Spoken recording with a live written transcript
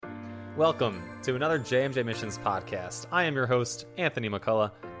Welcome to another JMJ Missions podcast. I am your host, Anthony McCullough.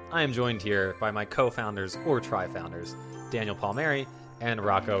 I am joined here by my co-founders or tri-founders, Daniel Palmieri and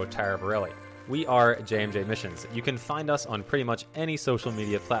Rocco Taraborelli. We are JMJ Missions. You can find us on pretty much any social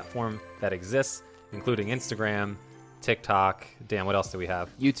media platform that exists, including Instagram, TikTok. Dan, what else do we have?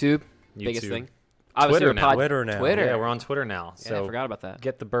 YouTube. Biggest thing. Twitter now. Twitter. Yeah, we're on Twitter now. Yeah, So I forgot about that.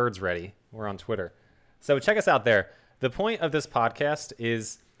 get the birds ready. We're on Twitter. So check us out there. The point of this podcast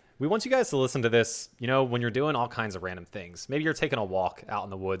is we want you guys to listen to this, when you're doing all kinds of random things. Maybe you're taking a walk out in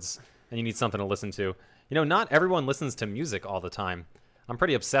the woods and you need something to listen to. Not everyone listens to music all the time. I'm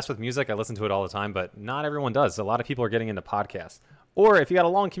pretty obsessed with music. I listen to it all the time, but not everyone does. A lot of people are getting into podcasts. Or if you got a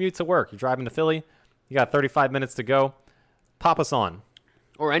long commute to work, you're driving to Philly, you got 35 minutes to go, pop us on.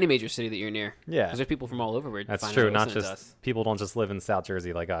 Or any major city that you're near. Yeah. Because there's people from all over. That's true. Not just people don't just live in South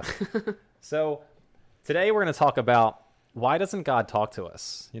Jersey like us. So today we're going to talk about why doesn't God talk to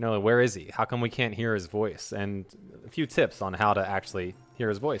us? Where is he? How come we can't hear his voice? And a few tips on how to actually hear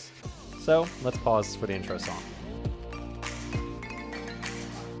his voice. So let's pause for the intro song.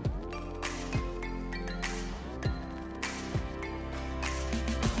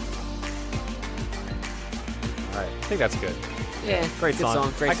 All right, I think that's good. Yeah. Great good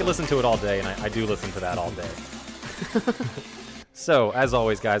song. Great I could listen to it all day, and I do listen to that all day. So, as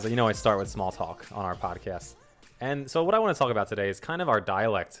always, guys, I start with small talk on our podcast. And so what I want to talk about today is kind of our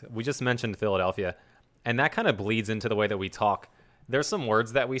dialect. We just mentioned Philadelphia, and that kind of bleeds into the way that we talk. There's some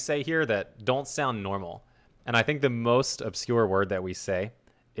words that we say here that don't sound normal. And I think the most obscure word that we say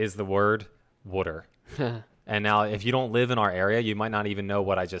is the word water. And now, if you don't live in our area, you might not even know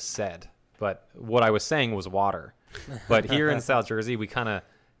what I just said. But what I was saying was water. But here in South Jersey, we kind of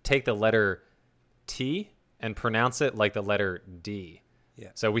take the letter T and pronounce it like the letter D. Yeah.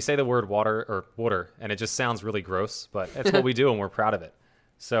 So we say the word water, and it just sounds really gross, but it's what we do, and we're proud of it.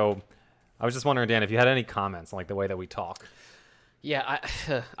 So I was just wondering, Dan, if you had any comments on the way that we talk. Yeah,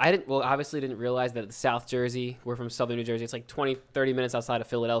 I obviously didn't realize that South Jersey, we're from Southern New Jersey. It's like 20, 30 minutes outside of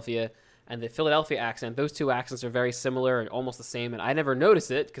Philadelphia. And the Philadelphia accent, those two accents are very similar and almost the same. And I never noticed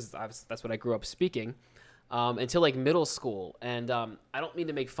it because that's what I grew up speaking until middle school. And I don't mean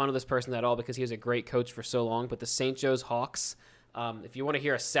to make fun of this person at all because he was a great coach for so long. But the St. Joe's Hawks, if you want to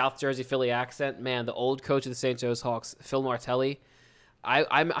hear a South Jersey Philly accent, man, the old coach of the St. Joe's Hawks, Phil Martelli,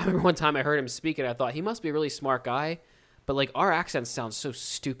 I remember one time I heard him speak and I thought he must be a really smart guy. But our accents sound so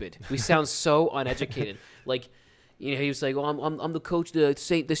stupid. We sound so uneducated. He was like, "Oh, I'm the coach of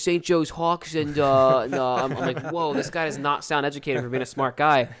the St. Joe's Hawks," and I'm like, "Whoa, this guy does not sound educated for being a smart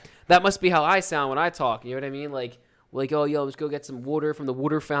guy." That must be how I sound when I talk. You know what I mean? Oh, yo, let's go get some water from the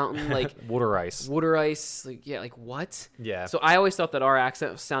water fountain. Water ice. Water ice. What? Yeah. So I always thought that our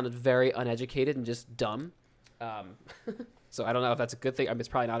accent sounded very uneducated and just dumb. So I don't know if that's a good thing. I mean, it's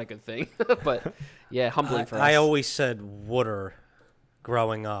probably not a good thing, but yeah, humbling for us. I always said water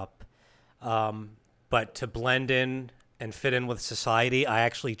growing up. But to blend in and fit in with society, I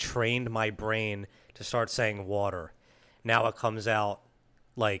actually trained my brain to start saying water. Now it comes out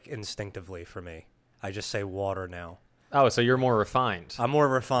instinctively for me. I just say water now. Oh, so you're more refined. I'm more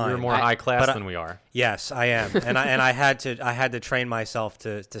refined. You're more high class than we are. Yes, I am. and I had to train myself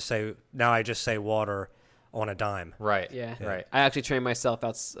to say, now I just say water on a dime. Right. Yeah. Right. I actually trained myself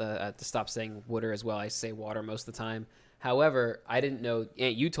to stop saying water as well. I say water most of the time. However, I didn't know,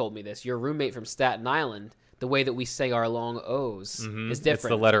 Aunt, you told me this, your roommate from Staten Island, the way that we say our long O's is different. It's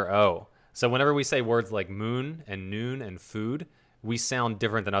the letter O. So whenever we say words like moon and noon and food, we sound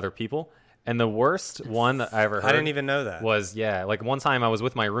different than other people. And the worst one that I ever heard, I didn't even know that. Was, one time I was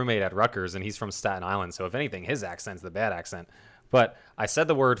with my roommate at Rutgers, and he's from Staten Island. So if anything, his accent's the bad accent. But I said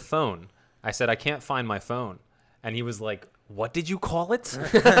the word phone. I said, "I can't find my phone." And he was like, "What did you call it?"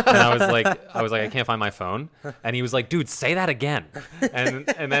 And I was like, "I can't find my phone." And he was like, "Dude, say that again." And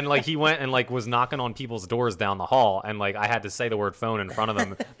then he went and was knocking on people's doors down the hall, and I had to say the word phone in front of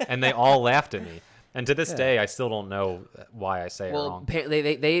them, and they all laughed at me. And to this day, I still don't know why I say it wrong. Well,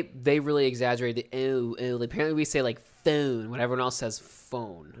 they really exaggerate the ooh. Apparently, we say phone when everyone else says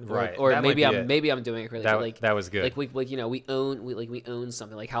phone. Right. Or that maybe I'm doing it really. That was good. We own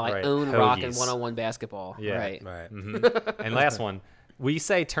something. Like how right. I own rock and Hoagies. one-on-one basketball. Yeah. Right. Mm-hmm. And last one, we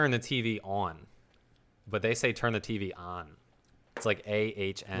say turn the TV on, but they say turn the TV on. It's like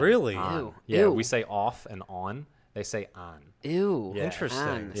AHN. Really? On. Ew. Yeah. Ew. We say off and on. They say on. Ew. Yeah. Interesting.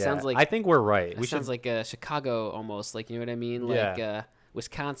 On. Yeah. Sounds like I think we're right. That sounds like Chicago almost. You know what I mean? Like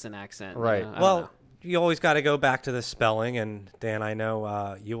Wisconsin accent. Right. I don't Well, know. you always got to go back to the spelling, and Dan, I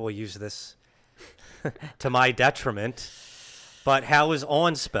know you will use this to my detriment. But how is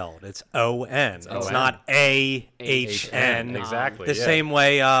on spelled? It's O-N. It's O-N. not A-H-N. Exactly. The yeah. same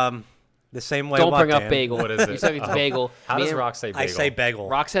way The same way. Don't what, bring up Dan? bagel. What is it? You said it's Oh. bagel. How Me does and- Rock say bagel? I say bagel.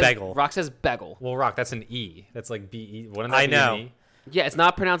 Rock says bagel. Rock says bagel. Well, Rock, that's an E. That's like B-E. Wouldn't that I be an know. E? Yeah, it's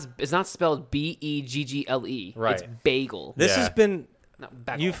not pronounced. It's not spelled Beggle. Right. It's bagel. This Yeah. has been Not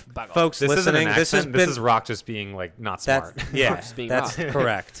bagel. you bagel. folks This isn't listening. an This has accent. been This is Rock just being like not smart. that's yeah. Just being That's Rock.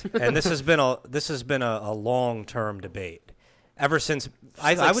 correct. And this has been a long-term debate ever since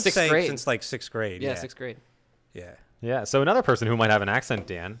I like would sixth say grade. since like 6th grade. Yeah, 6th grade. Yeah. Yeah. So another person who might have an accent,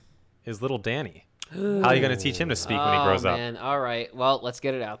 Dan, is little Danny. How are you going to teach him to speak when he grows Oh up? man! All right. Well, let's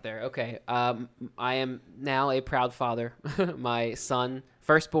get it out there. Okay. I am now a proud father. My son,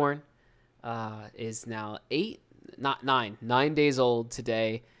 firstborn, is now 9 days old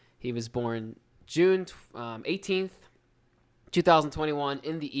today. He was born June 18th, 2021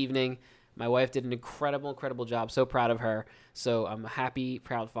 in the evening. My wife did an incredible job. So proud of her. So I'm a happy,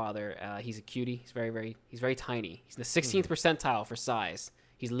 proud father. He's a cutie. He's very tiny. He's in the 16th percentile for size.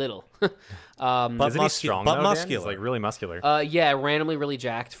 He's little. But Isn't he strong but though, Dan? muscular. He's like really muscular. Yeah, randomly really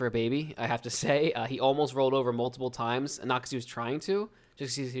jacked for a baby, I have to say. He almost rolled over multiple times, and not because he was trying to,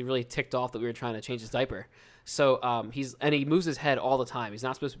 just because he really ticked off that we were trying to change his diaper. So he moves his head all the time. He's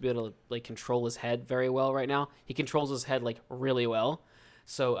not supposed to be able to like control his head very well right now. He controls his head like really well.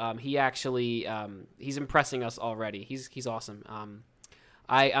 So he actually he's impressing us already. He's awesome.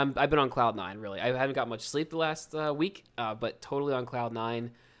 I've been on cloud 9 really. I haven't got much sleep the last week, but totally on cloud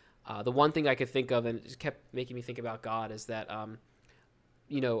 9. The one thing I could think of, and it just kept making me think about God, is that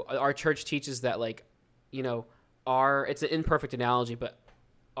our church teaches that it's an imperfect analogy, but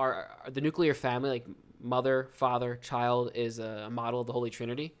the nuclear family, like mother, father, child, is a model of the Holy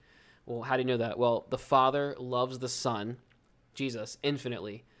Trinity. Well, how do you know that? Well, the Father loves the Son, Jesus,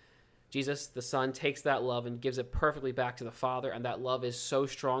 infinitely. Jesus, the Son, takes that love and gives it perfectly back to the Father, and that love is so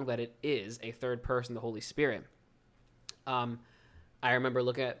strong that it is a third person, the Holy Spirit. I remember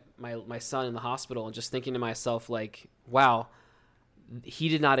looking at my son in the hospital and just thinking to myself, like, wow, he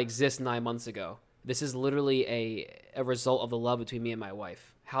did not exist 9 months ago. This is literally a result of the love between me and my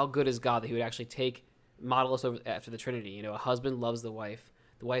wife. How good is God that he would actually model us over after the Trinity? A husband loves the wife.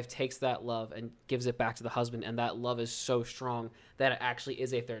 The wife takes that love and gives it back to the husband, and that love is so strong that it actually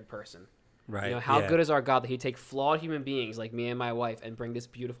is a third person. Right. How good is our God that he'd take flawed human beings like me and my wife and bring this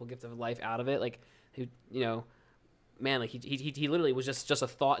beautiful gift of life out of it? Like, man, like he literally was just a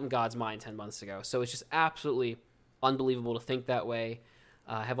thought in God's mind 10 months ago. So it's just absolutely unbelievable to think that way.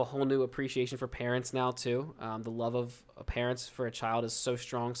 I have a whole new appreciation for parents now too. The love of parents for a child is so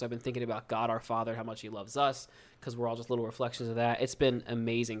strong. So I've been thinking about God, our Father, how much he loves us, because we're all just little reflections of that. It's been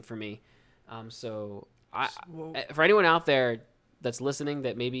amazing for me. For anyone out there that's listening,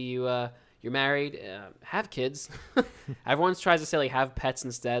 that maybe you're married, have kids. Everyone tries to say like have pets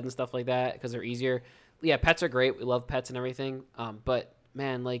instead and stuff like that because they're easier. Yeah, pets are great. We love pets and everything. But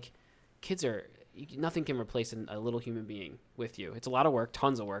man, like kids nothing can replace a little human being with you. It's a lot of work,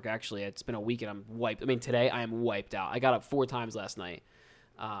 tons of work actually. It's been a week and I'm wiped. I mean, today I am wiped out. I got up 4 times last night.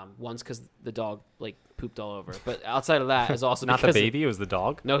 Once because the dog like pooped all over. But outside of that, it's also Not the because baby, it was the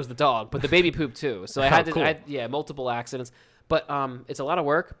dog. No, it was the dog, but the baby pooped too. So I had to, Cool. multiple accidents. But it's a lot of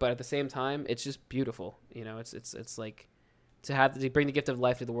work. But at the same time, it's just beautiful. It's like to bring the gift of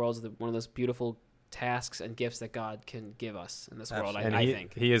life to the world is one of those beautiful tasks and gifts that God can give us in this world. And I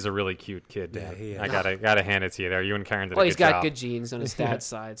think. he is a really cute kid, Dan. Yeah, he is. I gotta hand it to you there. You and Karen did Well, a he's good got job. good genes on his dad's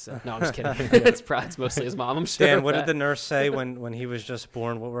side. So no, I'm just kidding. it's mostly his mom. I'm sure. Dan, of what that. did the nurse say when he was just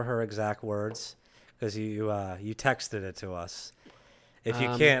born? What were her exact words? Because you texted it to us. If you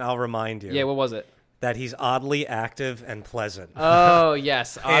can't, I'll remind you. Yeah, what was it? That he's oddly active and pleasant. Oh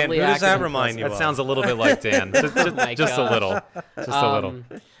yes, And oddly who does active that and remind you That of? sounds a little bit like Dan. Just my a gosh. little. Just a little.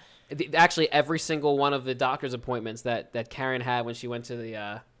 Actually, every single one of the doctor's appointments that Karen had when she went to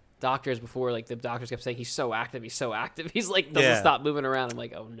the doctors before, like the doctors kept saying, he's so active. He's like doesn't Yeah. stop moving around. I'm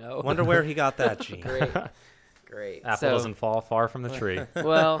like, oh no. Wonder where he got that gene. Great. Apple So, doesn't fall far from the tree.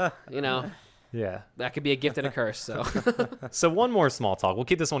 well, Yeah. that could be a gift and a curse. So So one more small talk. We'll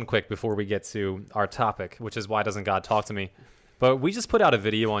keep this one quick before we get to our topic, which is why doesn't God talk to me? But we just put out a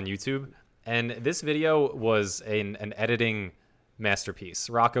video on YouTube, and this video was an editing masterpiece.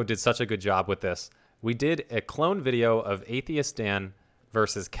 Rocco did such a good job with this. We did a clone video of Atheist Dan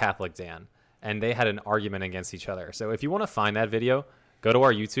versus Catholic Dan, and they had an argument against each other. So if you want to find that video, go to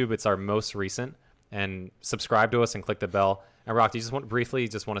our YouTube. It's our most recent, and subscribe to us and click the bell. And Rock, do you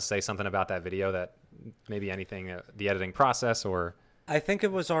just want to say something about that video, that maybe anything, the editing process, or? I think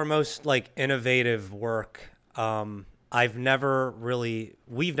it was our most innovative work. We've never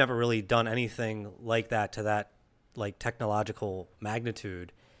really done anything like that to that technological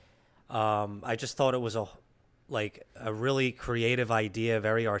magnitude. I just thought it was like a really creative idea,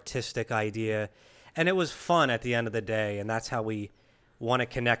 very artistic idea, and it was fun at the end of the day. And that's how we want to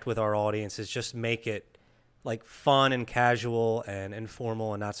connect with our audience, is just make it like fun and casual and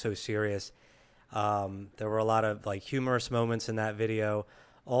informal and not so serious. There were a lot of like humorous moments in that video.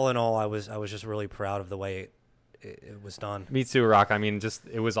 All in all, I was just really proud of the way it was done. Me too, Rock. I mean, just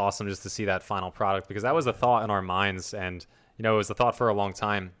it was awesome just to see that final product, because that was a thought in our minds, and you know, it was a thought for a long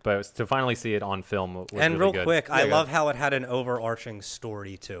time, but to finally see it on film was and really real good. quick, Yeah, I go love ahead. how it had an overarching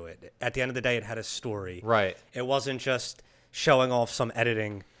story to it. At the end of the day, it had a story. Right. It wasn't just showing off some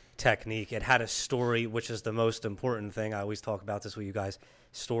editing technique. It had a story, which is the most important thing. I always talk about this with you guys.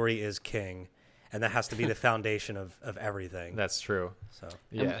 Story is king, and that has to be the foundation of everything. That's true. So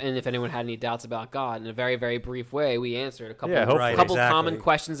Yeah. And if anyone had any doubts about God, in a very, very brief way, we answered a couple, Yeah, hopefully. Right, couple exactly. common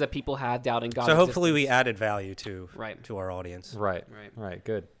questions that people had doubting God's So hopefully we existence. added value to Right. to our audience. Right. Right. Right.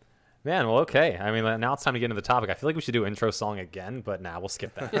 Good. Man, well, okay. I mean, now it's time to get into the topic. I feel like we should do intro song again, but nah, we'll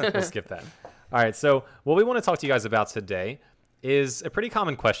skip that. We'll skip that. All right. So what we want to talk to you guys about today is a pretty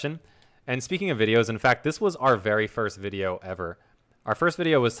common question. And speaking of videos, in fact, this was our very first video ever. Our first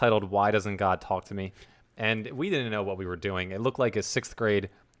video was titled, "Why Doesn't God Talk to Me?" And we didn't know what we were doing. It looked like a 6th grade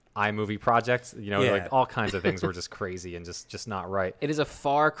iMovie project. You know, Yeah. like all kinds of things were just crazy and just not right. It is a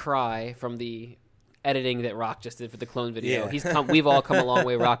far cry from the editing that Rock just did for the clone video. Yeah. We've all come a long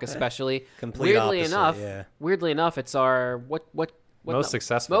way, Rock especially. Complete opposite, Weirdly enough, it's our what Most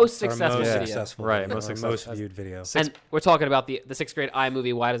successful. most Our successful most video. successful Right, video, most our successful. most viewed video. And we're talking about the 6th grade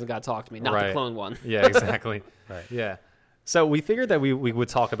iMovie, Why Doesn't God Talk to Me, not the Right. clone one. Yeah, exactly. Right. Yeah. So we figured that we would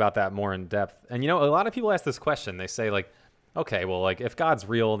talk about that more in depth. And, you know, a lot of people ask this question. They say, like, okay, well, like, if God's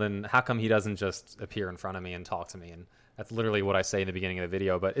real, then how come he doesn't just appear in front of me and talk to me? And that's literally what I say in the beginning of the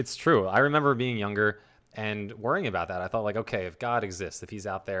video. But it's true. I remember being younger and worrying about that. I thought, like, okay, if God exists, if he's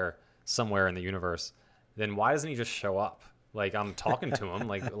out there somewhere in the universe, then why doesn't he just show up? Like, I'm talking to him.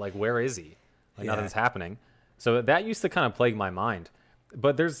 Like where is he? Like, Yeah. nothing's happening. So that used to kind of plague my mind.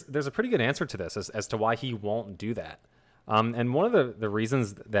 But there's a pretty good answer to this as to why he won't do that. And one of the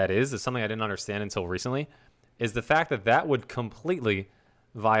reasons that is something I didn't understand until recently, is the fact that that would completely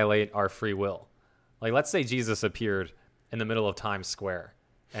violate our free will. Like, let's say Jesus appeared in the middle of Times Square,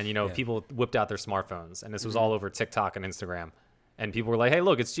 and, you know, Yeah. people whipped out their smartphones, and this was all over TikTok and Instagram, and people were like, hey,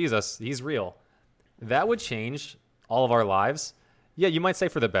 look, it's Jesus. He's real. That would change all of our lives. Yeah, you might say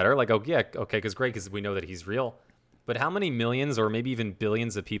for the better, like, oh, yeah, okay, because great, because we know that he's real. But how many millions or maybe even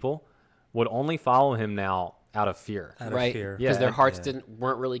billions of people would only follow him now out of fear? Out of Right, fear. because their Yeah. hearts Yeah.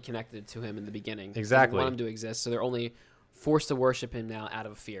 weren't really connected to him in the beginning. They Exactly. didn't want him to exist, so they're only forced to worship him now out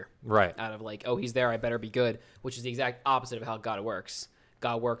of fear. Right. Out of like, oh, he's there, I better be good, which is the exact opposite of how God works.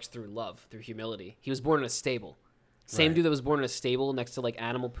 God works through love, through humility. He was born in a stable. Same Right. dude that was born in a stable next to like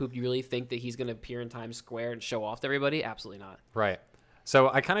animal poop. You really think that he's going to appear in Times Square and show off to everybody? Absolutely not. Right. So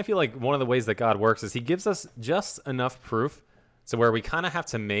I kind of feel like one of the ways that God works is he gives us just enough proof to where we kind of have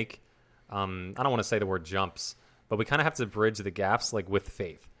to make, I don't want to say the word jumps, but we kind of have to bridge the gaps like with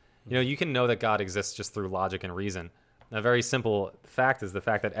faith. You know, you can know that God exists just through logic and reason. A very simple fact is the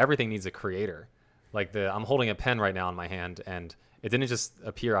fact that everything needs a creator. Like I'm holding a pen right now in my hand, and it didn't just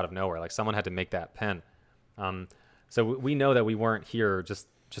appear out of nowhere. Like someone had to make that pen. So we know that we weren't here just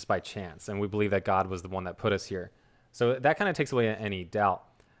by chance, and we believe that God was the one that put us here. So that kind of takes away any doubt.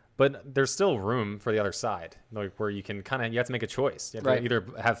 But there's still room for the other side, like where you can you have to make a choice. You have Right. to either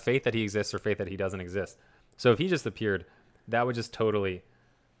have faith that he exists or faith that he doesn't exist. So if he just appeared, that would just totally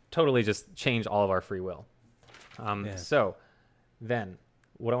just change all of our free will. Yeah. So then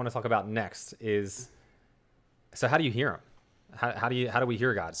what I want to talk about next is, so how do you hear him? How do we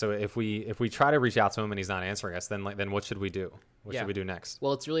hear God? So if we try to reach out to him and he's not answering us, then what should we do? What Yeah. should we do next?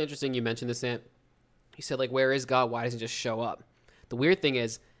 Well, it's really interesting you mentioned this, Ant. You said, like, where is God? Why doesn't he just show up? The weird thing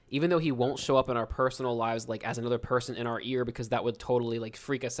is, even though he won't show up in our personal lives, like, as another person in our ear, because that would totally, like,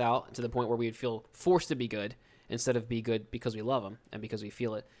 freak us out to the point where we would feel forced to be good instead of be good because we love him and because we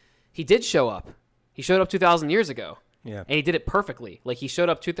feel it. He did show up. He showed up 2,000 years ago. Yeah. And he did it perfectly. Like, he showed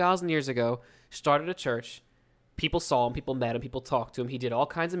up 2,000 years ago, started a church. People saw him. People met him. People talked to him. He did all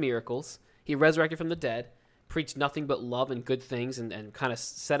kinds of miracles. He resurrected from the dead, preached nothing but love and good things, and kind of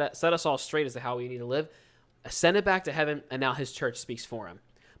set us all straight as to how we need to live, ascended back to heaven, and now his church speaks for him.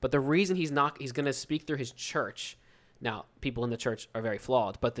 But the reason he's going to speak through his church. Now, people in the church are very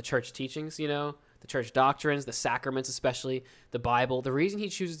flawed, but the church teachings, you know, the church doctrines, the sacraments especially, the Bible, the reason he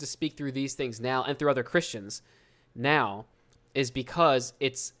chooses to speak through these things now and through other Christians now is because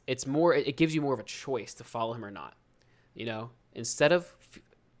it gives you more of a choice to follow him or not. You know, instead of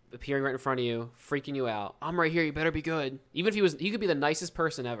appearing right in front of you, freaking you out. I'm right here. You better be good. Even if he could be the nicest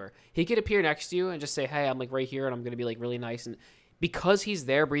person ever. He could appear next to you and just say, hey, I'm like right here and I'm going to be like really nice. And because he's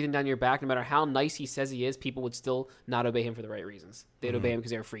there breathing down your back, no matter how nice he says he is, people would still not obey him for the right reasons. They'd obey him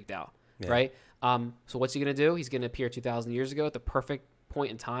because they were freaked out. Yeah. Right. So what's he going to do? He's going to appear 2,000 years ago at the perfect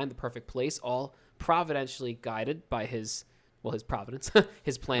point in time, the perfect place, all providentially guided by his providence,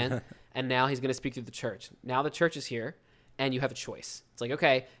 his plan. And now he's going to speak through the church. Now the church is here. And you have a choice. It's like,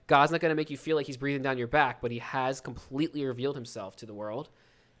 okay, God's not going to make you feel like he's breathing down your back, but he has completely revealed himself to the world.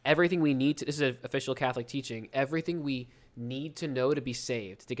 Everything we need to, this is an official Catholic teaching, everything we need to know to be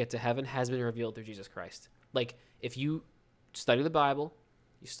saved, to get to heaven, has been revealed through Jesus Christ. Like, if you study the Bible,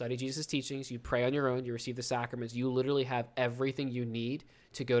 you study Jesus' teachings, you pray on your own, you receive the sacraments, you literally have everything you need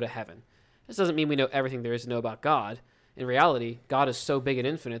to go to heaven. This doesn't mean we know everything there is to know about God. In reality, God is so big and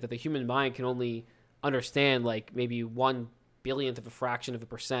infinite that the human mind can only understand like maybe 1/billionth of a fraction of a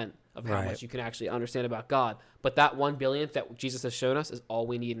percent of how much you can actually understand about God. But that 1/billionth that Jesus has shown us is all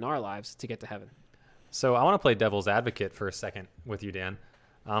we need in our lives to get to heaven. So I want to play devil's advocate for a second with you, Dan.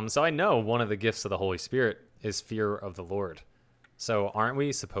 So I know one of the gifts of the Holy Spirit is fear of the Lord. So aren't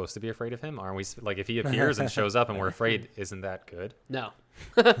we supposed to be afraid of him? Aren't we, like, if he appears and shows up and we're afraid, isn't that good? No.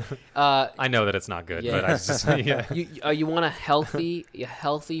 I know that it's not good, but I just, yeah. You want a healthy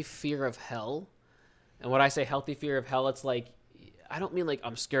fear of hell? And when I say healthy fear of hell, it's like, I don't mean like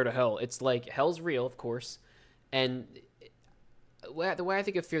I'm scared of hell. It's like hell's real, of course. And the way I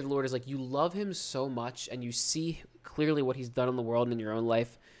think of fear of the Lord is like you love him so much and you see clearly what he's done in the world and in your own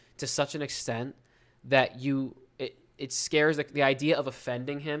life to such an extent that it scares the idea of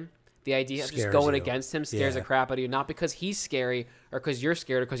offending him. The idea of just going against him scares the crap out of you, not because he's scary or because you're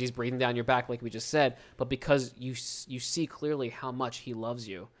scared or because he's breathing down your back like we just said, but because you see clearly how much he loves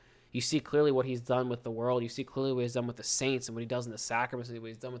you. You see clearly what he's done with the world. You see clearly what he's done with the saints and what he does in the sacraments and what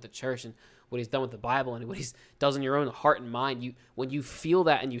he's done with the church and what he's done with the Bible and what he does in your own heart and mind. When you feel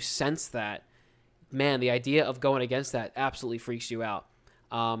that and you sense that, man, the idea of going against that absolutely freaks you out.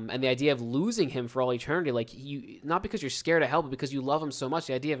 And the idea of losing him for all eternity, like not because you're scared of hell, but because you love him so much,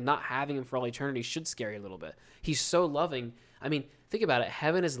 the idea of not having him for all eternity should scare you a little bit. He's so loving. I mean, think about it.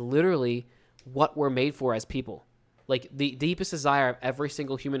 Heaven is literally what we're made for as people. Like the deepest desire of every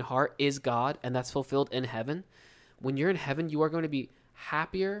single human heart is God, and that's fulfilled in heaven. When you're in heaven, you are going to be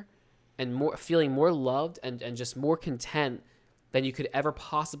happier and more feeling more loved and just more content than you could ever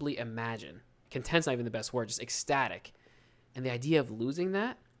possibly imagine. Content's not even the best word, just ecstatic. And the idea of losing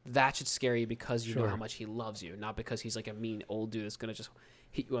that should scare you because you know how much he loves you, not because he's like a mean old dude that's going to just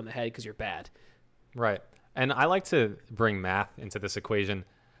hit you on the head because you're bad. Right. And I like to bring math into this equation.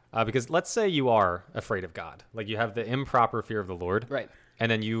 Because let's say you are afraid of God, like you have the improper fear of the Lord, right? And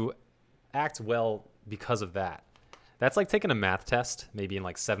then you act well because of that. That's like taking a math test, maybe in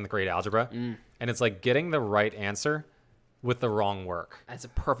like 7th grade algebra, and it's like getting the right answer with the wrong work. That's a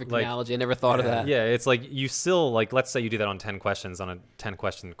perfect analogy. I never thought of that. Yeah, it's like you still, like, let's say you do that on 10 questions on a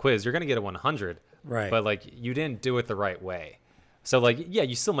 10-question quiz, you're gonna get a 100, right? But like you didn't do it the right way. So like, yeah,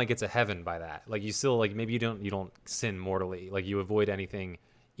 you still might get to heaven by that. Like you still, like, maybe you don't sin mortally, like you avoid anything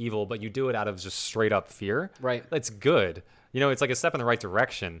evil, but you do it out of just straight up fear. Right. It's good. It's like a step in the right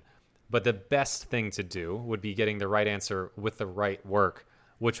direction, but the best thing to do would be getting the right answer with the right work,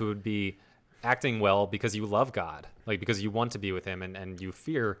 which would be acting well because you love God, like because you want to be with him and you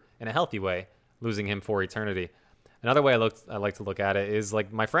fear in a healthy way losing him for eternity. Another way I like to look at it is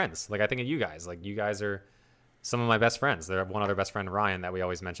like my friends. Like I think of you guys. Like you guys are some of my best friends. There one other best friend, Ryan, that we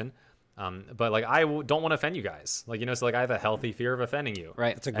always mention. But like I don't want to offend you guys, like so like I have a healthy fear of offending you.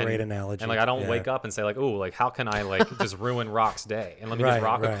 Right, that's a great analogy. And like I don't wake up and say like, oh, like how can I like just ruin Rock's day and let me just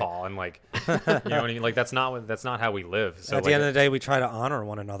rock a call and like you know what I mean? Like that's not how we live. So at the end of the day, we try to honor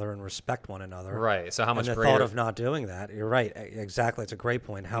one another and respect one another. Right. So how much and the greater thought of not doing that? You're right. Exactly. It's a great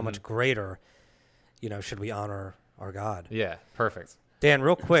point. How much greater, should we honor our God? Yeah. Perfect. Dan,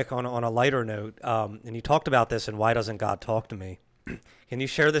 real quick on a lighter note, and you talked about this in Why Doesn't God Talk to Me? Can you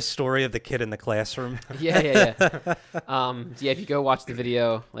share this story of the kid in the classroom? Yeah. If you go watch the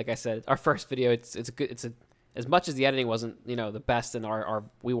video, like I said, our first video, it's as much as the editing wasn't, the best and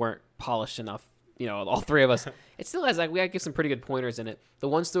we weren't polished enough, all three of us, it still has, like, we got to give some pretty good pointers in it. The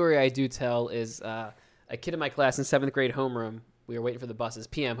one story I do tell is a kid in my class in 7th grade homeroom. We were waiting for the buses,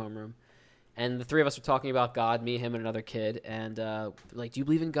 PM homeroom. And the three of us were talking about God, me, him, and another kid. And like, do you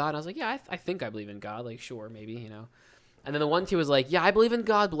believe in God? And I was like, yeah, I think I believe in God. Like, sure, maybe, And then the one kid was like, yeah, I believe in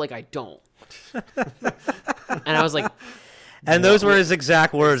God, but like I don't. And I was like, and those were his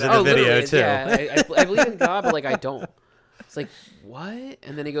exact words in the video too. Yeah, I believe in God, but like I don't. It's like, what?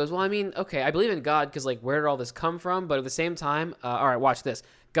 And then he goes, well, I mean, okay, I believe in God because like where did all this come from? But at the same time, all right, watch this.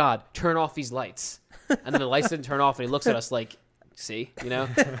 God, turn off these lights. And then the lights didn't turn off, and he looks at us like, see,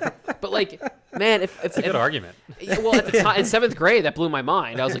 But like, man, it's a good argument. Well, at the time in 7th grade, that blew my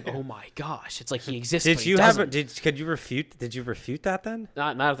mind. I was like, oh my gosh, it's like he exists. Did but you he have? doesn't. Could you refute? Did you refute that then?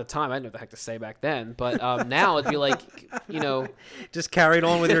 Not at the time. I didn't know what the heck to say back then. But now it'd be like, just carried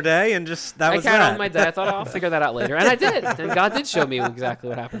on with your day and just that was I carried that. on with my day. I thought I'll figure that out later, and I did. And God did show me exactly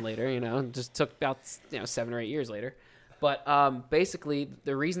what happened later. It just took about 7 or 8 years later. But basically,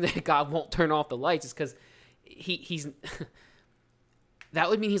 the reason that God won't turn off the lights is because he's that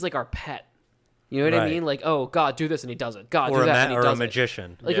would mean he's like our pet. You know what I mean? Like, oh, God, do this, and he does it. God, do that, and he does it. Or a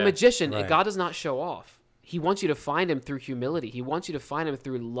magician. Like a magician, right. God does not show off. He wants you to find him through humility. He wants you to find him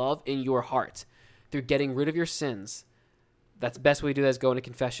through love in your heart, through getting rid of your sins. That's the best way to do that is go into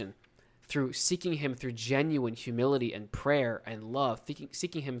confession. Through seeking him through genuine humility and prayer and love,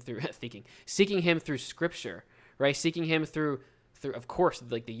 seeking him through Scripture, right? Seeking him through, of course,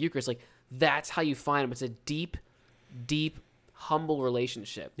 like the Eucharist. Like, that's how you find him. It's a deep, deep, humble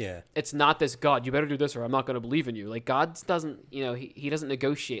relationship. Yeah. It's not this, God, you better do this or I'm not going to believe in you. Like, God doesn't, he doesn't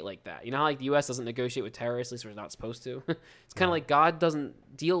negotiate like that. You know how like the U.S. doesn't negotiate with terrorists, at least we're not supposed to? It's kind of like God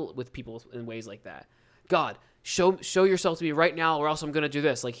doesn't deal with people in ways like that. God, show yourself to me right now or else I'm going to do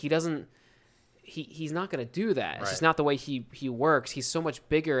this. Like, he doesn't, he's not going to do that. It's just not the way he works. He's so much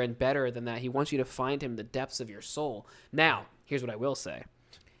bigger and better than that. He wants you to find him in the depths of your soul. Now, here's what I will say.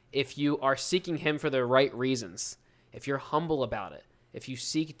 If you are seeking him for the right reasons, if you're humble about it, if you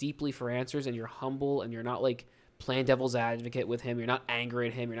seek deeply for answers and you're humble and you're not like playing devil's advocate with him, you're not angry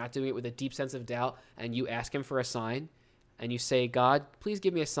at him, you're not doing it with a deep sense of doubt, and you ask him for a sign and you say, God, please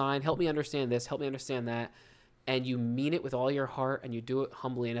give me a sign, help me understand this, help me understand that, and you mean it with all your heart and you do it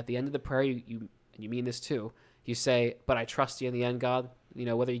humbly, and at the end of the prayer, you mean this too, you say, but I trust you in the end, God,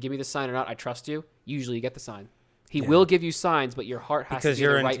 whether you give me the sign or not, I trust you. Usually you get the sign. He will give you signs, but your heart has to be in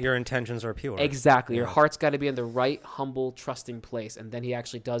the right... Because your intentions are pure. Exactly. Yeah. Your heart's got to be in the right, humble, trusting place, and then he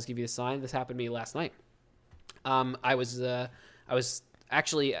actually does give you the sign. This happened to me last night. I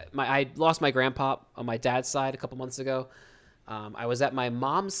lost my grandpa on my dad's side a couple months ago. I was at my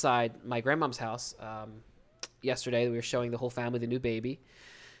mom's side, my grandmom's house, yesterday. We were showing the whole family the new baby,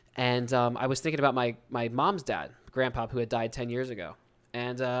 and I was thinking about my mom's dad, grandpa, who had died 10 years ago,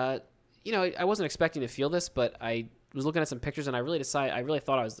 and I wasn't expecting to feel this, but I was looking at some pictures and I really thought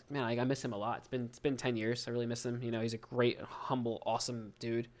I was like, man, I miss him a lot. It's been 10 years. I really miss him. He's a great, humble, awesome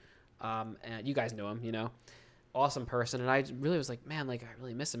dude. And you guys know him, awesome person. And I really was like, man, like I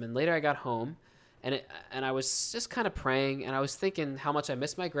really miss him. And later I got home and I was just kind of praying and I was thinking how much I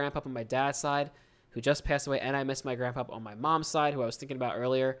miss my grandpa on my dad's side, who just passed away. And I miss my grandpa on my mom's side, who I was thinking about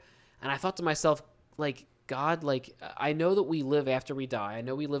earlier. And I thought to myself, like, God, like, I know that we live after we die. I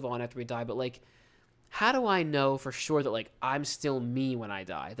know we live on after we die, but like, how do I know for sure that like I'm still me when I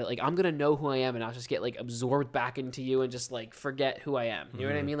die? That like I'm gonna know who I am and not just get like absorbed back into you and just like forget who I am. You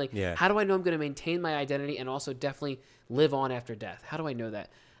know what I mean? Like, how do I know I'm gonna maintain my identity and also definitely live on after death? How do I know that?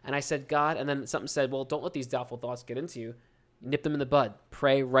 And I said, God, and then something said, well, don't let these doubtful thoughts get into you. Nip them in the bud.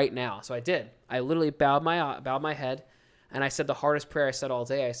 Pray right now. So I did. I literally bowed my head. And I said the hardest prayer I said all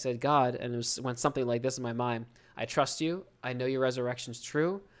day. I said, God, and it went something like this in my mind. I trust you. I know your resurrection is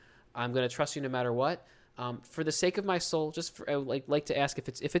true. I'm going to trust you no matter what. For the sake of my soul, I would like to ask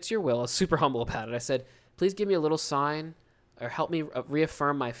if it's your will. I was super humble about it. I said, please give me a little sign or help me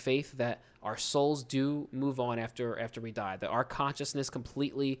reaffirm my faith that our souls do move on after we die, that our consciousness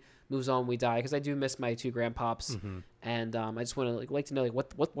completely moves on when we die. Because I do miss my two grandpops, and I just want to like to know like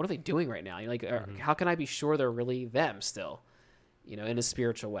what are they doing right now? How can I be sure they're really them still, in a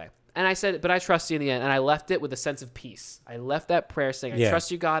spiritual way? And I said, but I trust you in the end. And I left it with a sense of peace. I left that prayer saying, I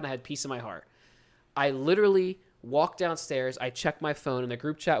trust you, God, and I had peace in my heart. I literally walked downstairs. I checked my phone in the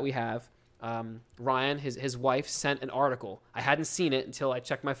group chat we have. Ryan, his wife, sent an article. I hadn't seen it until I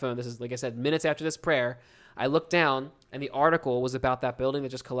checked my phone. This is, like I said, minutes after this prayer. I looked down, and the article was about that building that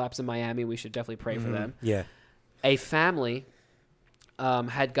just collapsed in Miami. We should definitely pray for them. Yeah. A family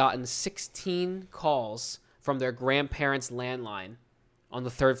had gotten 16 calls from their grandparents' landline on the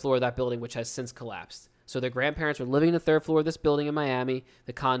third floor of that building, which has since collapsed. So their grandparents were living in the third floor of this building in Miami,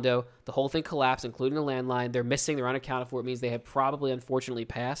 the condo. The whole thing collapsed, including the landline. They're missing. They're unaccounted for. It means they have probably, unfortunately,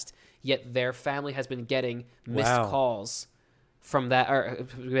 passed. Yet their family has been getting missed calls from that, or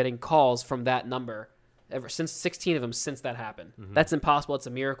getting calls from that number ever since, 16 of them since that happened. That's impossible. It's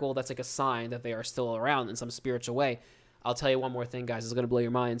a miracle. That's like a sign that they are still around in some spiritual way. I'll tell you one more thing, guys. It's going to blow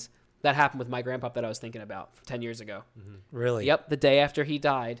your minds. That happened with my grandpa that I was thinking about 10 years ago. Really? Yep. The day after he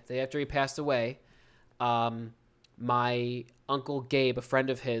died, the day after he passed away, my uncle Gabe, a friend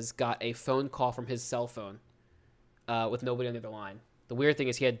of his, got a phone call from his cell phone with nobody on the other line. The weird thing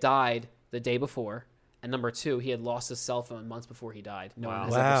is he had died the day before, and number 2, he had lost his cell phone months before he died. No one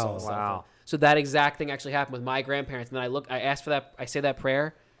has ever saw his cell phone. So that exact thing actually happened with my grandparents. And then I asked for that, I say that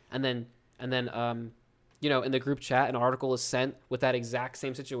prayer, and then you know, in the group chat, an article is sent with that exact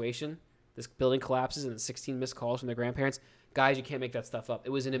same situation. This building collapses and 16 missed calls from their grandparents. Guys, you can't make that stuff up. It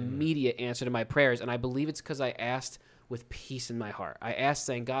was an immediate answer to my prayers, and I believe it's because I asked with peace in my heart. I asked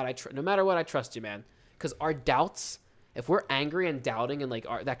saying, God, no matter what, I trust you, man. Because our doubts, if we're angry and doubting and like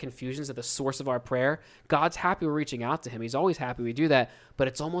that confusion is at the source of our prayer, God's happy we're reaching out to him. He's always happy we do that, but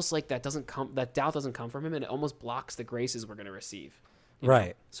it's almost like that doubt doesn't come from him, and it almost blocks the graces we're going to receive.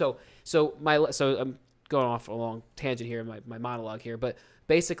 Right. So I'm going off a long tangent here, my monologue here, but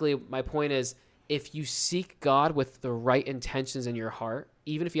basically my point is, if you seek God with the right intentions in your heart,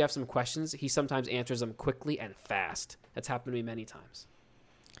 even if you have some questions, he sometimes answers them quickly and fast. That's happened to me many times.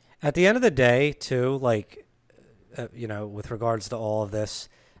 At the end of the day, too, like, you know, with regards to all of this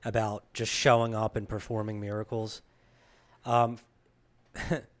about just showing up and performing miracles, first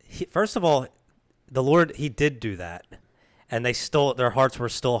of all, the Lord, he did do that. And their hearts were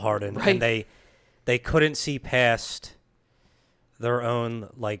still hardened. Right. And they couldn't see past their own,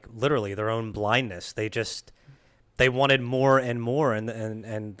 like, literally their own blindness. They wanted more and more.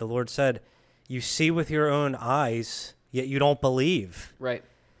 And the Lord said, you see with your own eyes, yet you don't believe. Right.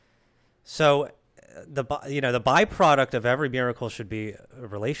 So the byproduct of every miracle should be a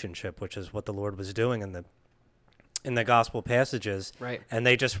relationship, which is what the Lord was doing in the gospel passages. Right. And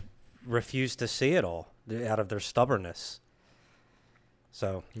they just refused to see it all out of their stubbornness.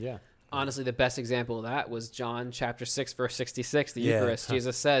 So, Yeah. Honestly, the best example of that was John chapter 6, verse 66, the Eucharist.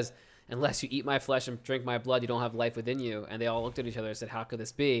 Jesus says, unless you eat my flesh and drink my blood, you don't have life within you. And they all looked at each other and said, how could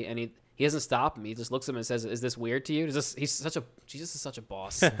this be? And he doesn't stop him. He just looks at him and says, is this weird to you? Jesus is such a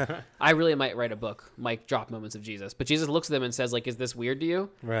boss. I really might write a book, Mic Drop Moments of Jesus. But Jesus looks at them and says, like, is this weird to you?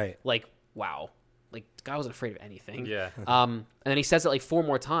 right. Like, wow. Like, God wasn't afraid of anything. Yeah. And then he says it like 4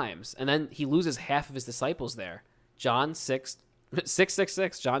 more times. And then he loses half of his disciples there. John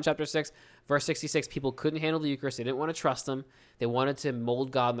 666, John chapter 6, verse 66, people couldn't handle the Eucharist. They didn't want to trust him. They wanted to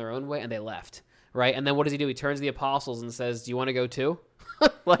mold God in their own way, and they left, right? And then what does he do? He turns to the apostles and says, do you want to go too?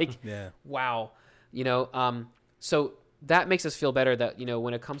 Like, Yeah. wow. You know, so that makes us feel better that, you know,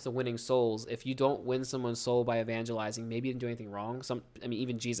 when it comes to winning souls, if you don't win someone's soul by evangelizing, maybe you didn't do anything wrong.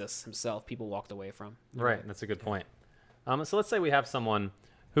 Even Jesus himself, people walked away from. Right. That's a good point. So let's say we have someone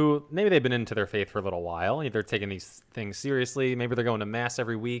who maybe they've been into their faith for a little while. They're taking these things seriously. Maybe they're going to mass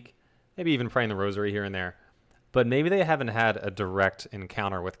every week, maybe even praying the rosary here and there. But maybe they haven't had a direct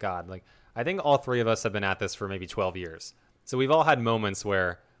encounter with God. Like, I think all 3 of us have been at this for maybe 12 years. So we've all had moments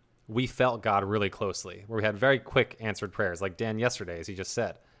where we felt God really closely, where we had very quick answered prayers, like Dan yesterday, as he just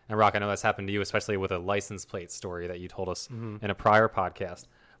said. And Rock, I know that's happened to you, especially with a license plate story that you told us in a prior podcast.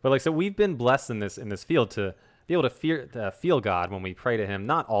 But like, so we've been blessed in this field to be able to feel God when we pray to him,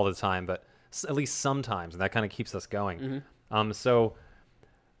 not all the time, but at least sometimes. And that kind of keeps us going. So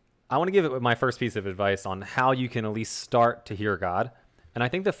I want to give my first piece of advice on how you can at least start to hear God. And I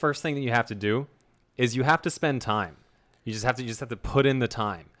think the first thing that you have to do is you have to spend time. You just have to put in the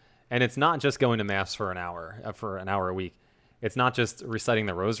time. And it's not just going to mass for an hour a week. It's not just reciting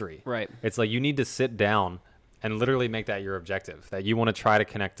the rosary. Right. It's like you need to sit down and literally make that your objective, that you want to try to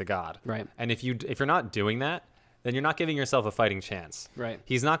connect to God. Right. And if you're not doing that, then you're not giving yourself a fighting chance. Right.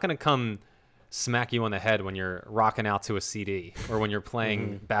 He's not going to come smack you on the head when you're rocking out to a CD or when you're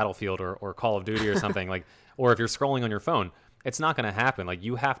playing Battlefield or Call of Duty or something, like, or if you're scrolling on your phone. It's not going to happen. Like,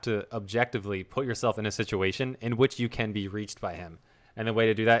 you have to objectively put yourself in a situation in which you can be reached by him. And the way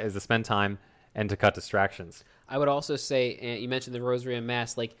to do that is to spend time and to cut distractions. I would also say, and you mentioned the rosary and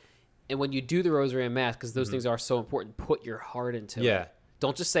mass, like, and when you do the rosary and mass, because those things are so important, put your heart into it.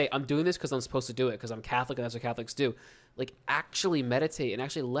 Don't just say, I'm doing this because I'm supposed to do it, because I'm Catholic and that's what Catholics do. Like, actually meditate and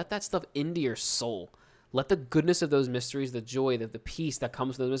actually let that stuff into your soul. Let the goodness of those mysteries, the joy, the peace that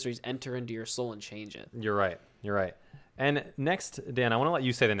comes from those mysteries enter into your soul and change it. You're right. And next, Dan, I want to let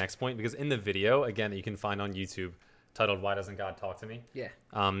you say the next point, because in the video, again, that you can find on YouTube, titled Why Doesn't God Talk to Me? Yeah.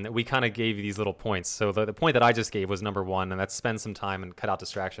 We kind of gave you these little points. So the point that I just gave was number 1, and that's spend some time and cut out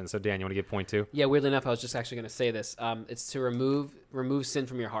distractions. So Dan, you want to give point 2? Yeah, weirdly enough, I was just actually going to say this. It's to remove sin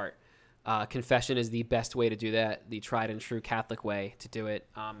from your heart. Confession is the best way to do that, the tried and true Catholic way to do it.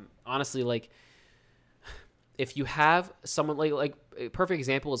 Honestly, like, if you have someone, like a perfect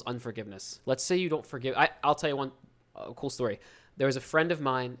example is unforgiveness. Let's say you don't forgive. I'll tell you one cool story. There was a friend of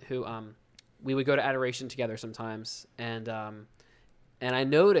mine who we would go to adoration together sometimes, and I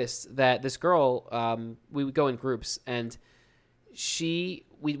noticed that this girl, we would go in groups, and she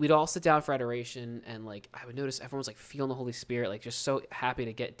we'd all sit down for adoration, and like I would notice everyone's like feeling the Holy Spirit, like just so happy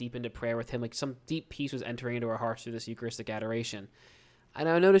to get deep into prayer with him. Like some deep peace was entering into our hearts through this Eucharistic adoration. And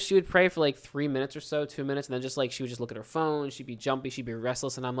I noticed she would pray for like 3 minutes or so, 2 minutes, and then just like she would just look at her phone. She'd be jumpy, she'd be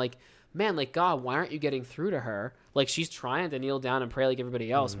restless, and I'm like, man, like God, why aren't you getting through to her? Like she's trying to kneel down and pray like everybody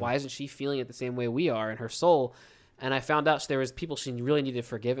else. Why isn't she feeling it the same way we are in her soul? And I found out there was people she really needed to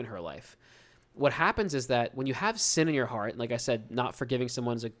forgive in her life. What happens is that when you have sin in your heart, like I said, not forgiving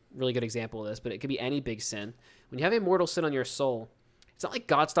someone is a really good example of this, but it could be any big sin. When you have a mortal sin on your soul, it's not like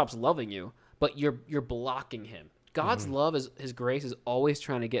God stops loving you, but you're blocking him. God's love, his grace is always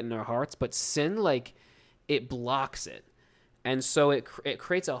trying to get in our hearts, but sin, like, it blocks it. And so it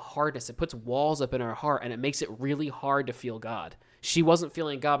creates a hardness. It puts walls up in our heart, and it makes it really hard to feel God. She wasn't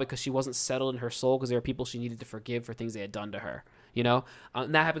feeling God because she wasn't settled in her soul because there were people she needed to forgive for things they had done to her. You know,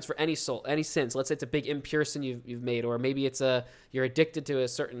 and that happens for any soul, any sin. So let's say it's a big impure sin you've made, or maybe it's you're addicted to a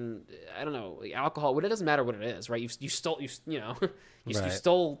certain, I don't know, alcohol. Well, it doesn't matter what it is, right? You stole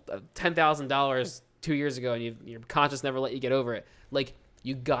 $10,000 2 years ago, and your conscience never let you get over it. Like,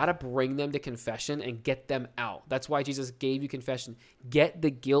 you gotta bring them to confession and get them out. That's why Jesus gave you confession. Get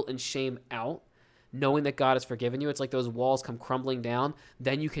the guilt and shame out, knowing that God has forgiven you. It's like those walls come crumbling down.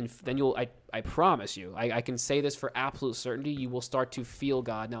 Then you'll. I promise you. I can say this for absolute certainty. You will start to feel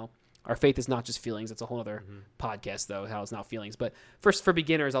God. Now, our faith is not just feelings. It's a whole other podcast, though. How it's not feelings. But first, for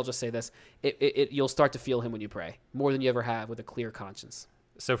beginners, I'll just say this: you'll start to feel Him when you pray more than you ever have with a clear conscience.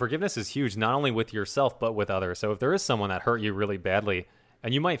 So forgiveness is huge, not only with yourself, but with others. So if there is someone that hurt you really badly,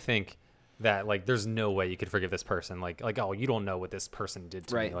 and you might think that, like, there's no way you could forgive this person. Like, oh, you don't know what this person did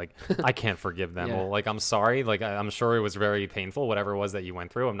to me. Like, I can't forgive them. Yeah. Well, like, I'm sorry. Like, I'm sure it was very painful, whatever it was that you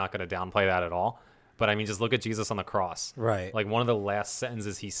went through. I'm not going to downplay that at all. But, I mean, just look at Jesus on the cross. Right. Like, one of the last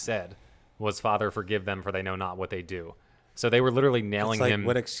sentences he said was, Father, forgive them, for they know not what they do. So they were literally nailing it's like, him.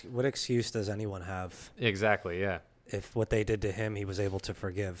 What excuse does anyone have? Exactly, yeah. If what they did to him, he was able to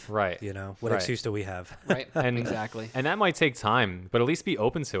forgive. Right. You know, what Right. excuse do we have? Right. And Exactly. And that might take time, but at least be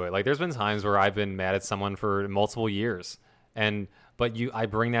open to it. Like, there's been times where I've been mad at someone for multiple years, but I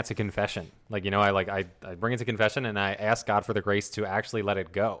bring that to confession. Like, you know, I bring it to confession, and I ask God for the grace to actually let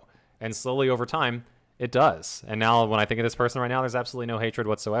it go. And slowly over time, it does. And now when I think of this person right now, there's absolutely no hatred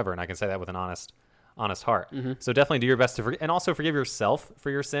whatsoever, and I can say that with an honest heart. So definitely do your best to and also forgive yourself for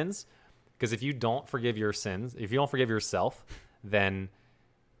your sins. Because if you don't forgive your sins, if you don't forgive yourself, then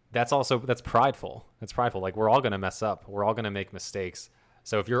that's prideful. That's prideful. Like, we're all going to mess up. We're all going to make mistakes.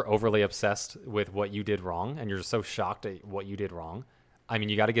 So if you're overly obsessed with what you did wrong and you're so shocked at what you did wrong, I mean,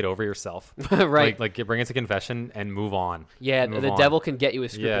 you got to get over yourself. Right. Like bring it to confession and move on. Yeah, Move the on. devil can get you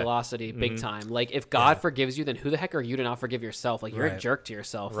with scrupulosity big time. Like, if God forgives you, then who the heck are you to not forgive yourself? Like, you're a Right. jerk to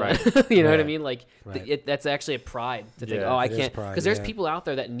yourself. Right. You know what I Right. mean? Like, Right. that's actually a pride to think, Yeah, oh, I it is can't. pride, Because there's yeah. people out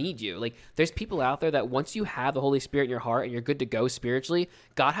there that need you. Like, there's people out there that once you have the Holy Spirit in your heart and you're good to go spiritually,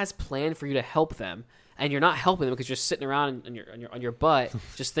 God has planned for you to help them. And you're not helping them because you're sitting around on your butt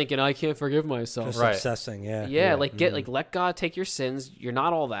just thinking, I can't forgive myself. Just Right. obsessing, yeah. Yeah, like let God take your sins. You're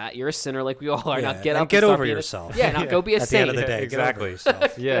not all that. You're a sinner like we all are. Yeah, Now get and up get and start over being yourself. Now go be a At the saint. end of the day, Exactly. get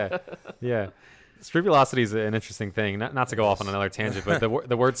over yourself. Yeah. Scrupulosity is an interesting thing. Not to go off on another tangent, but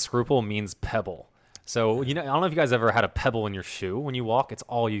the word scruple means pebble. So, you know, I don't know if you guys ever had a pebble in your shoe. When you walk, it's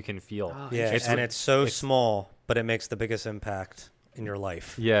all you can feel. Yeah, It's- and it's so small, but it makes the biggest impact in your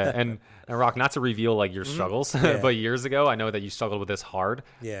life. Yeah, and Rock, not to reveal like your struggles, Yeah. but years ago, I know that you struggled with this hard.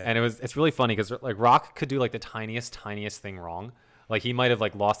 Yeah. And it's really funny because like Rock could do like the tiniest thing wrong. Like, he might have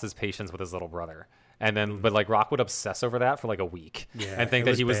like lost his patience with his little brother. And then, but like Rock would obsess over that for like a week, Yeah, and think it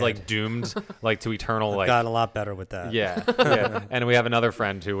that was he was bad. like doomed, like to eternal, like Gotten a lot better with that. yeah. And we have another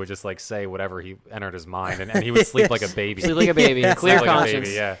friend who would just like say whatever he entered his mind, and he would sleep like a baby. Sleep like a baby. Clear Sleep like a conscience.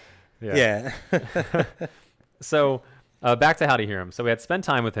 baby, yeah. Yeah. So back to how to hear him. So we had spend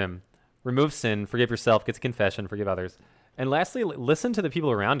time with him, remove sin, forgive yourself, get to confession, forgive others. And lastly, listen to the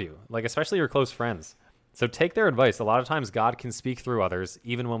people around you, like especially your close friends. So take their advice. A lot of times God can speak through others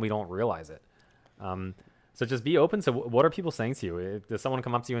even when we don't realize it. So just be open to what are people saying to you. Does someone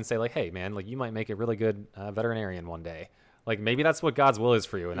come up to you and say like, hey man, like you might make a really good veterinarian one day. Like maybe that's what God's will is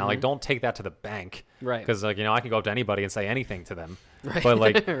for you. And now like don't take that to the bank. Right. Because like, you know, I can go up to anybody and say anything to them. Right. But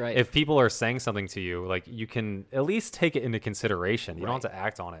like Right. if people are saying something to you, like you can at least take it into consideration. You don't have to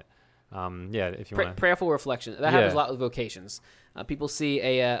act on it. Yeah, if you want to. Prayerful reflection. That happens a lot with vocations. People see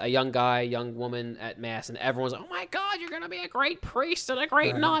a young guy, young woman at mass, and everyone's like, "Oh my God, you're gonna be a great priest and a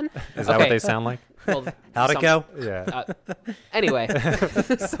great nun." Is that what they sound like? Well, How'd it go? Yeah. Anyway,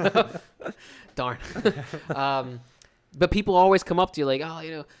 darn. But people always come up to you like, "Oh,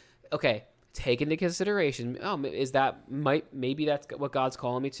 you know, okay." take into consideration, maybe that's what God's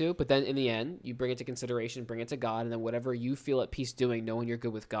calling me to. But then in the end, you bring it to consideration, bring it to God, and then whatever you feel at peace doing, knowing you're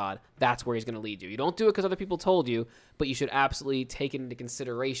good with God, that's where he's going to lead you. You don't do it because other people told you, but you should absolutely take it into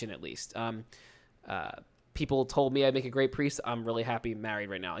consideration at least. People told me I'd make a great priest. I'm really happy married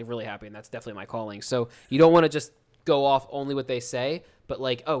right now. I'm really happy, and that's definitely my calling. So you don't want to just go off only what they say, but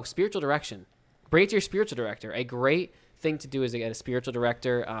like, spiritual direction. Bring it to your spiritual director. A great thing to do is to get a spiritual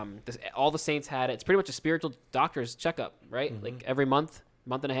director. All the saints had it. It's pretty much a spiritual doctor's checkup, right? Mm-hmm. Like every month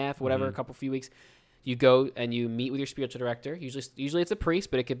and a half, whatever, a few weeks. You go and you meet with your spiritual director. Usually it's a priest,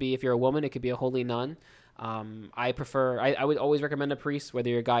 but it could be, if you're a woman, it could be a holy nun. I would always recommend a priest, whether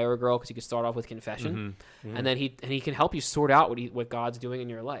you're a guy or a girl, because you can start off with confession, and then he can help you sort out what God's doing in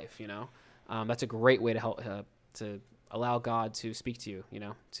your life. That's a great way to help to allow God to speak to you.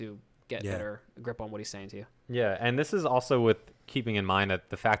 To get better grip on what he's saying to you. Yeah, and this is also with keeping in mind that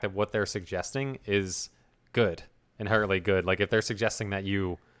the fact that what they're suggesting is good, inherently good. Like if they're suggesting that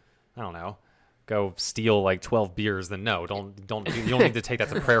you, I don't know, go steal like 12 beers, then no, don't you don't need to take that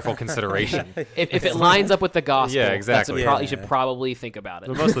to prayerful consideration. If it lines up with the gospel, yeah, exactly. You should probably think about it.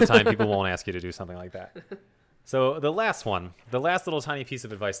 But most of the time, people won't ask you to do something like that. So the last little tiny piece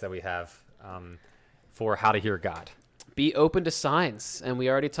of advice that we have for how to hear God. Be open to signs, and we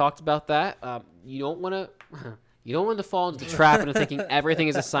already talked about that. You don't want to fall into the trap into thinking everything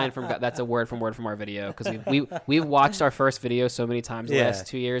is a sign from God. That's a word from our video, because we've watched our first video so many times the last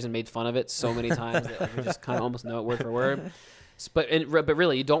 2 years and made fun of it so many times that we just kind of almost know it word for word. But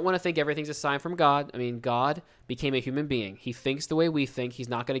really, you don't want to think everything's a sign from God. I mean, God became a human being. He thinks the way we think. He's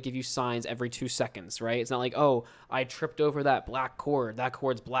not going to give you signs every 2 seconds, right? It's not like, I tripped over that black cord. That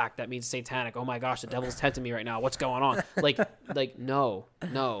cord's black. That means satanic. Oh my gosh, the devil's tempting me right now. What's going on? No.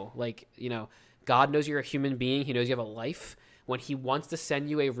 God knows you're a human being. He knows you have a life. When he wants to send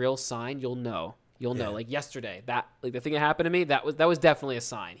you a real sign, you'll know. You'll know. Like yesterday, the thing that happened to me, that was definitely a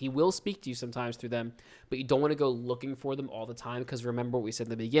sign. He will speak to you sometimes through them, but you don't want to go looking for them all the time, because remember what we said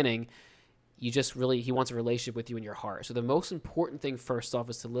in the beginning, he wants a relationship with you in your heart. So the most important thing first off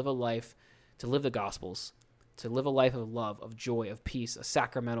is to live the Gospels, to live a life of love, of joy, of peace, a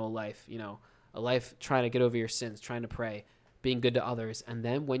sacramental life, a life trying to get over your sins, trying to pray, being good to others. And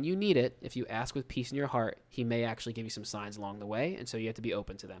then when you need it, if you ask with peace in your heart, he may actually give you some signs along the way. And so you have to be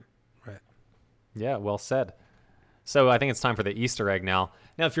open to them. Right. Yeah, well said. So I think it's time for the Easter egg now.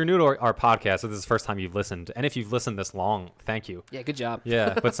 Now, if you're new to our podcast, so this is the first time you've listened, and if you've listened this long, thank you. Yeah, good job.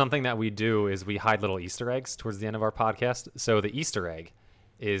 Yeah, but something that we do is we hide little Easter eggs towards the end of our podcast. So the Easter egg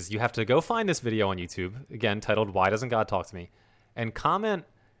is you have to go find this video on YouTube, again, titled Why Doesn't God Talk to Me? And comment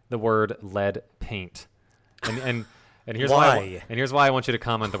the word lead paint. And here's why. And here's why I want you to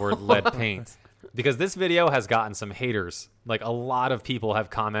comment the word lead paint. Because this video has gotten some haters. Like, a lot of people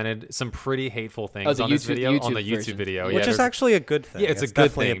have commented some pretty hateful things on this video, on the YouTube video. Which is actually a good thing. Yeah, it's a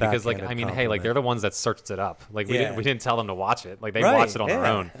good thing because, like, I mean, hey, like, they're the ones that searched it up. Like, we didn't tell them to watch it. Like, they watched it on their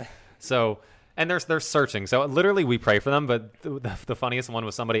own. So, and they're searching. So, literally, we pray for them. But the funniest one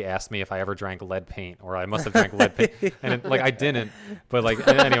was somebody asked me if I ever drank lead paint, or I must have drank lead paint. And, like, I didn't. But, like,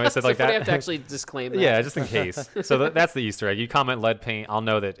 anyway, so, like, that. You have to actually disclaim that. Yeah, just in case. So, that's the Easter egg. You comment lead paint, I'll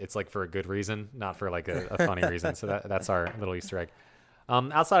know that it's, like, for a good reason, not for, like, a funny reason. So, that's our little Easter egg.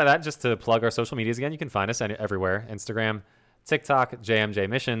 Outside of that, just to plug our social medias again, you can find us everywhere. Instagram, TikTok, JMJ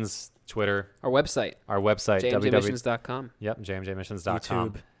Missions, Twitter. Our website. JMJmissions.com. Yep,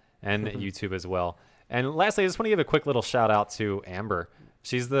 JMJmissions.com. YouTube. And YouTube as well. And lastly, I just want to give a quick little shout out to Amber.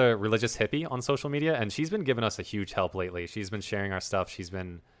 She's the religious hippie on social media, and she's been giving us a huge help lately. She's been sharing our stuff. She's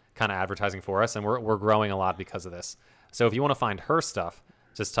been kind of advertising for us, and we're growing a lot because of this. So if you want to find her stuff,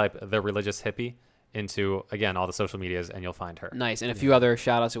 just type The Religious Hippie into, again, all the social medias, and you'll find her. Nice. And a few other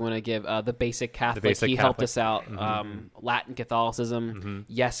shout outs we want to give. The Basic Catholic. He helped us out. Latin Catholicism.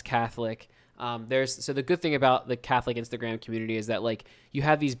 Yes Catholic. So the good thing about the Catholic Instagram community is that, like, you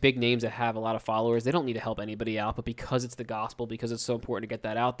have these big names that have a lot of followers. They don't need to help anybody out, but because it's the gospel, because it's so important to get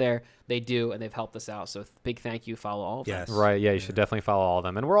that out there, they do, and they've helped us out. So big thank you. Follow all of them. Right. Yeah, you should definitely follow all of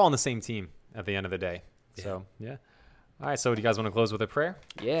them. And we're all on the same team at the end of the day. So, yeah. All right, so do you guys want to close with a prayer?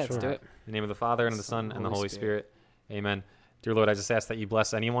 Yeah, let's do it. In the name of the Father, and of the Son, and the Holy Spirit. Amen. Dear Lord, I just ask that you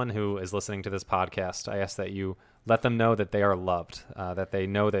bless anyone who is listening to this podcast. I ask that you let them know that they are loved, that they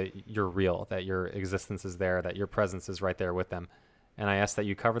know that you're real, that your existence is there, that your presence is right there with them. And I ask that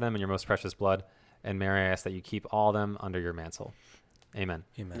you cover them in your most precious blood. And Mary, I ask that you keep all of them under your mantle. Amen.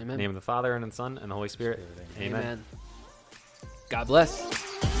 Amen. In the name of the Father, and of the Son, and the Holy Spirit. Amen. God bless.